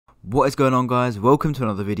What is going on, guys? Welcome to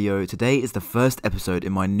another video. Today is the first episode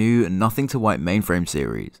in my new Nothing to Wipe Mainframe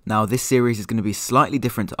series. Now this series is going to be slightly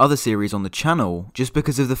different to other series on the channel just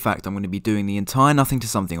because of the fact I'm going to be doing the entire Nothing to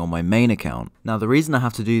Something on my main account. Now the reason I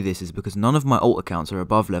have to do this is because none of my alt accounts are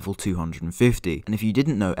above level 250, and if you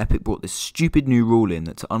didn't know, Epic brought this stupid new rule in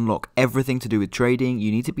that to unlock everything to do with trading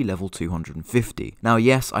you need to be level 250. Now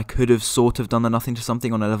yes, I could have sort of done the Nothing to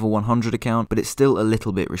Something on a level 100 account, but it's still a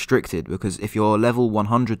little bit restricted because if you're level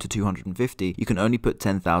 100 to 250, you can only put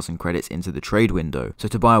 10,000 credits into the trade window. So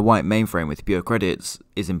to buy a white mainframe with pure credits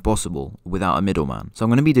is impossible without a middleman. So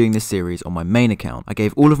I'm going to be doing this series on my main account. I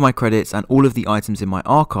gave all of my credits and all of the items in my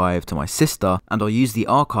archive to my sister, and I'll use the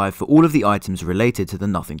archive for all of the items related to the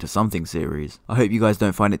Nothing to Something series. I hope you guys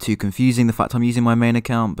don't find it too confusing the fact I'm using my main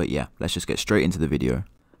account, but yeah, let's just get straight into the video.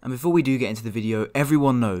 And before we do get into the video,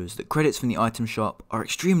 everyone knows that credits from the item shop are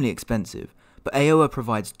extremely expensive. But AOA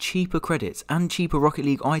provides cheaper credits and cheaper Rocket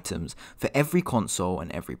League items for every console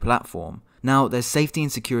and every platform. Now, there's safety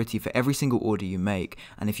and security for every single order you make,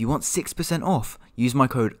 and if you want 6% off, use my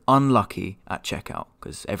code UNLUCKY at checkout,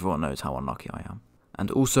 because everyone knows how unlucky I am.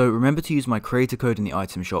 And also, remember to use my creator code in the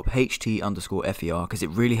item shop, HT_FER, because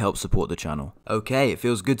it really helps support the channel. Okay, it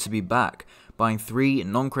feels good to be back. Buying 3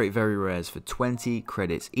 non-crate very rares for 20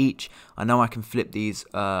 credits each. I know I can flip these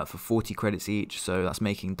for 40 credits each, so that's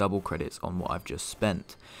making double credits on what I've just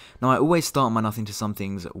spent. Now I always start my Nothing to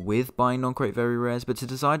Somethings with buying non-crate very rares, but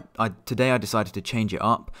today I decided to change it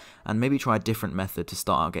up and maybe try a different method to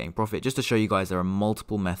start out getting profit, just to show you guys there are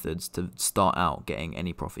multiple methods to start out getting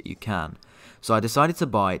any profit you can. So I decided to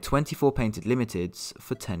buy 24 painted limiteds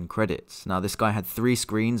for 10 credits. Now this guy had 3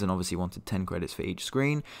 screens and obviously wanted 10 credits for each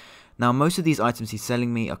screen. Now most of these items he's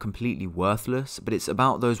selling me are completely worthless, but it's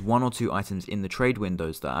about those 1 or 2 items in the trade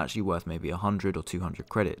windows that are actually worth maybe 100 or 200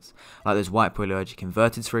 credits. Like those white polyurgic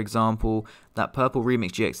inverteds, for example. That purple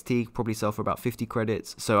remix GXT could probably sell for about 50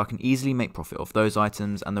 credits, so I can easily make profit off those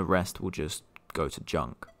items and the rest will just go to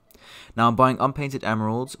junk. Now I'm buying unpainted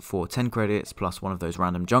emeralds for 10 credits plus one of those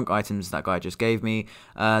random junk items that guy just gave me.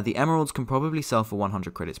 The emeralds can probably sell for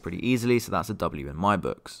 100 credits pretty easily, so that's a W in my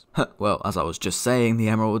books. Well, as I was just saying, the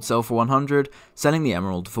emerald would sell for 100, selling the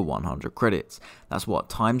emerald for 100 credits. That's what,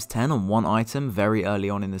 times 10 on one item very early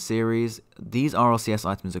on in the series. These RLCS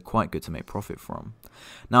items are quite good to make profit from.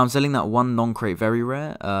 Now I'm selling that one non-crate very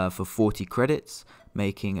rare for 40 credits,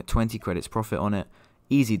 making 20 credits profit on it.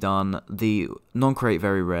 Easy done. The non-crate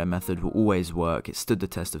very rare method will always work. It stood the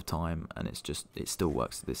test of time and it still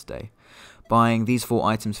works to this day. Buying these 4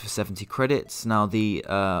 items for 70 credits. Now the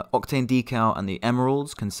octane decal and the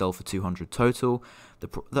emeralds can sell for 200 total.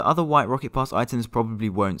 The other white rocket pass items probably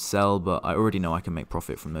won't sell, but I already know I can make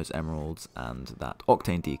profit from those emeralds and that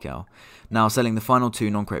octane decal. Now selling the final 2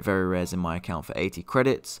 non-crate very rares in my account for 80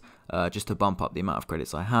 credits, just to bump up the amount of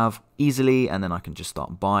credits I have easily, and then I can just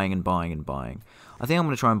start buying and buying and buying. I think I'm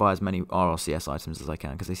going to try and buy as many RLCS items as I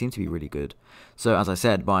can because they seem to be really good. So as I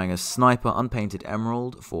said, buying a sniper unpainted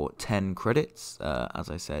emerald for 10 credits. As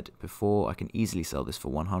I said before, I can easily sell this for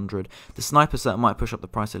 100. The sniper set might push up the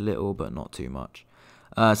price a little, but not too much.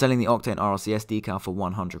 Selling the octane RLCS decal for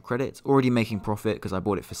 100 credits. Already making profit because I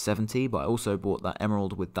bought it for 70, but I also bought that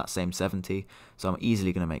emerald with that same 70. So I'm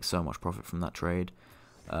easily going to make so much profit from that trade.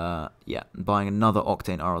 Yeah, buying another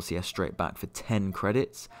octane RLCS straight back for 10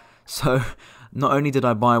 credits. So not only did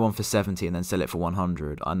I buy one for 70 and then sell it for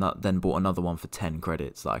 100, I then bought another one for 10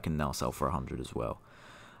 credits that I can now sell for 100 as well.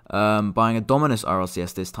 Buying a Dominus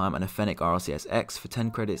RLCS this time and a Fennec RLCS X for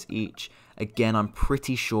 10 credits each. Again, I'm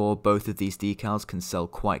pretty sure both of these decals can sell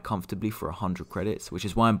quite comfortably for 100 credits, which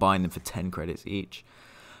is why I'm buying them for 10 credits each.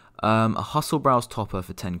 A Hustle Brows topper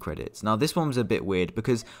for 10 credits. Now this one was a bit weird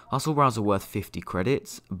because Hustle Brows are worth 50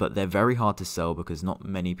 credits, but they're very hard to sell because not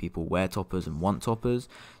many people wear toppers and want toppers,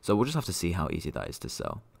 so we'll just have to see how easy that is to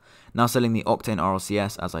sell. Now selling the Octane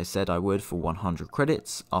RLCS, as I said I would, for 100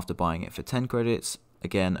 credits after buying it for 10 credits.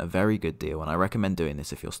 Again, a very good deal, and I recommend doing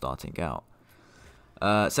this if you're starting out.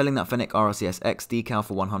 Selling that Fennec RLCS X decal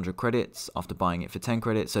for 100 credits after buying it for 10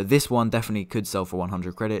 credits. So this one definitely could sell for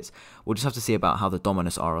 100 credits. We'll just have to see about how the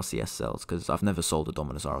Dominus RLCS sells, because I've never sold a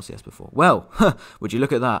Dominus RLCS before. Well, would you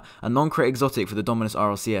look at that? A non-crate exotic for the Dominus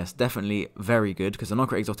RLCS. Definitely very good, because a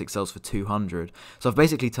non-crate exotic sells for 200. So I've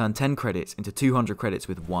basically turned 10 credits into 200 credits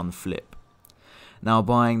with one flip. Now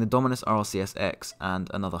buying the Dominus RLCS X and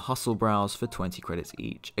another Hustle Brows for 20 credits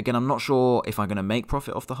each. Again, I'm not sure if I'm going to make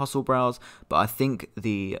profit off the Hustle Brows, but I think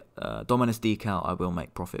the Dominus decal I will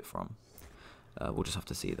make profit from. We'll just have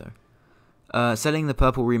to see though. Selling the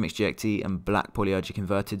purple remix GXT and black polyurgic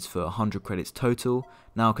inverteds for 100 credits total.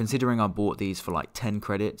 Now, considering I bought these for like 10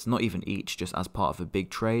 credits, not even each, just as part of a big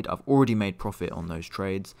trade, I've already made profit on those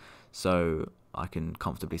trades, so I can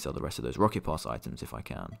comfortably sell the rest of those Rocket Pass items if I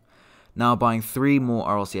can. Now, buying 3 more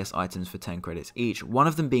RLCS items for 10 credits each, one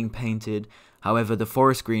of them being painted. However, the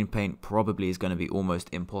forest green paint probably is going to be almost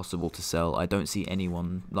impossible to sell. I don't see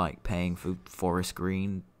anyone like paying for forest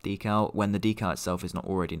green decal when the decal itself is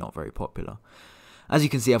already not very popular. As you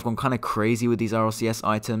can see, I've gone kind of crazy with these RLCS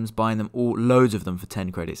items, buying them loads of them for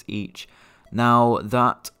 10 credits each. Now,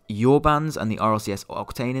 that Yorbans and the RLCS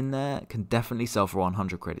Octane in there can definitely sell for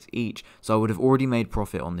 100 credits each, so I would have already made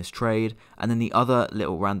profit on this trade, and then the other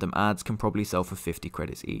little random ads can probably sell for 50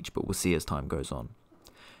 credits each, but we'll see as time goes on.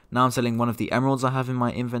 Now I'm selling one of the emeralds I have in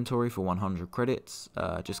my inventory for 100 credits,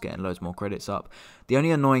 just getting loads more credits up. The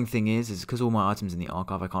only annoying thing is because all my items in the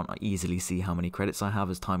archive, I can't easily see how many credits I have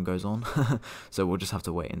as time goes on, so we'll just have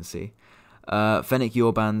to wait and see. Fennec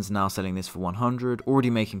Yorbans, now selling this for 100, already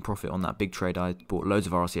making profit on that big trade. I bought loads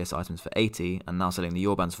of RLCS items for 80, and now selling the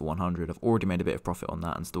Yorbans for 100. I've already made a bit of profit on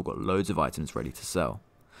that and still got loads of items ready to sell.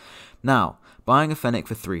 Now, buying a Fennec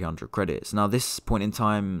for 300 credits. Now, this point in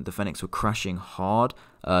time, the Fennecs were crashing hard,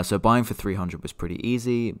 so buying for 300 was pretty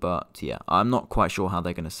easy, but yeah, I'm not quite sure how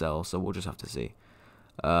they're going to sell, so we'll just have to see.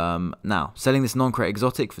 Now, selling this non-credit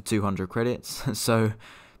exotic for 200 credits, so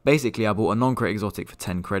basically I bought a non-credit exotic for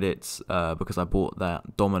 10 credits, because I bought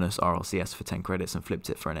that Dominus RLCS for 10 credits and flipped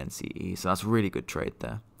it for an NCE, so that's a really good trade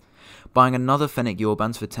there. Buying another Fennec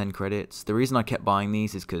Yorbans for 10 credits. The reason I kept buying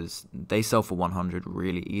these is because they sell for 100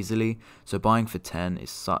 really easily. So buying for 10 is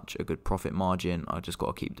such a good profit margin. I just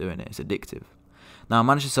got to keep doing it. It's addictive. Now I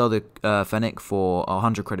managed to sell the Fennec for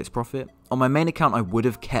 100 credits profit. On my main account I would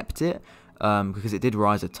have kept it because it did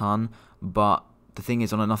rise a ton. But the thing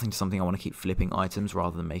is, on a nothing to something, I want to keep flipping items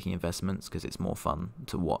rather than making investments because it's more fun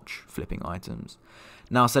to watch flipping items.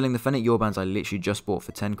 Now, selling the Fennec Yorbans I literally just bought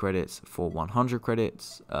for 10 credits for 100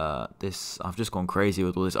 credits. I've just gone crazy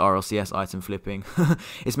with all this RLCS item flipping.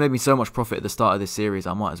 It's made me so much profit at the start of this series,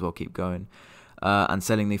 I might as well keep going. And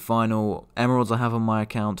selling the final emeralds I have on my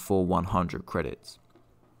account for 100 credits.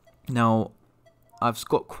 Now, I've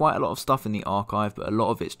got quite a lot of stuff in the archive, but a lot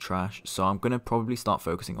of it's trash, so I'm going to probably start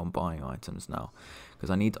focusing on buying items now,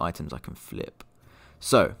 because I need items I can flip.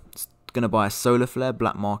 So, going to buy a solar flare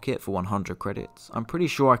black market for 100 credits. I'm pretty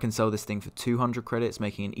sure I can sell this thing for 200 credits,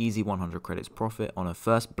 making an easy 100 credits profit on a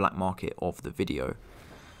first black market of the video.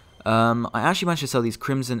 I actually managed to sell these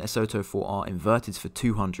Crimson Esoto 4R inverteds for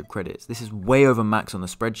 200 credits. This is way over max on the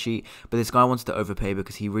spreadsheet, but this guy wanted to overpay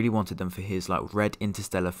because he really wanted them for his like red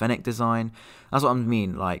interstellar Fennec design. That's what I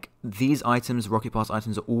mean, like these items, Rocket Pass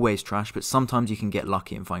items, are always trash, but sometimes you can get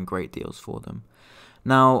lucky and find great deals for them.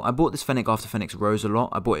 Now, I bought this Fennec after Fennecs rose a lot.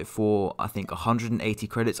 I bought it for, I think, 180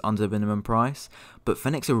 credits under the minimum price. But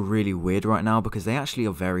Fennecs are really weird right now because they actually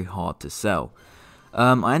are very hard to sell.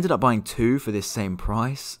 I ended up buying 2 for this same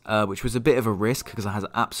price, which was a bit of a risk because I had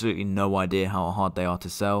absolutely no idea how hard they are to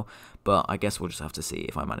sell. But I guess we'll just have to see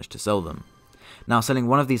if I manage to sell them. Now, selling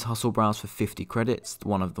one of these Hustle Brows for 50 credits.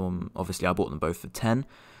 One of them, obviously, I bought them both for 10.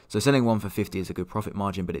 So selling one for 50 is a good profit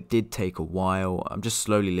margin, but it did take a while. I'm just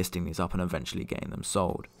slowly listing these up and eventually getting them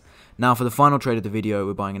sold. Now for the final trade of the video,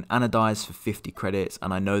 we're buying an Anodize for 50 credits,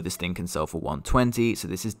 and I know this thing can sell for 120, so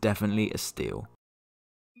this is definitely a steal.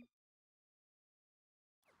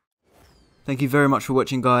 Thank you very much for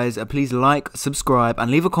watching, guys. Please like, subscribe,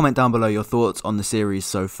 and leave a comment down below your thoughts on the series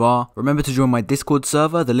so far. Remember to join my Discord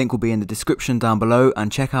server, the link will be in the description down below,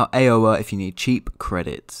 and check out AOA if you need cheap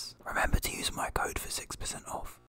credits. Remember to use my code for 6% off.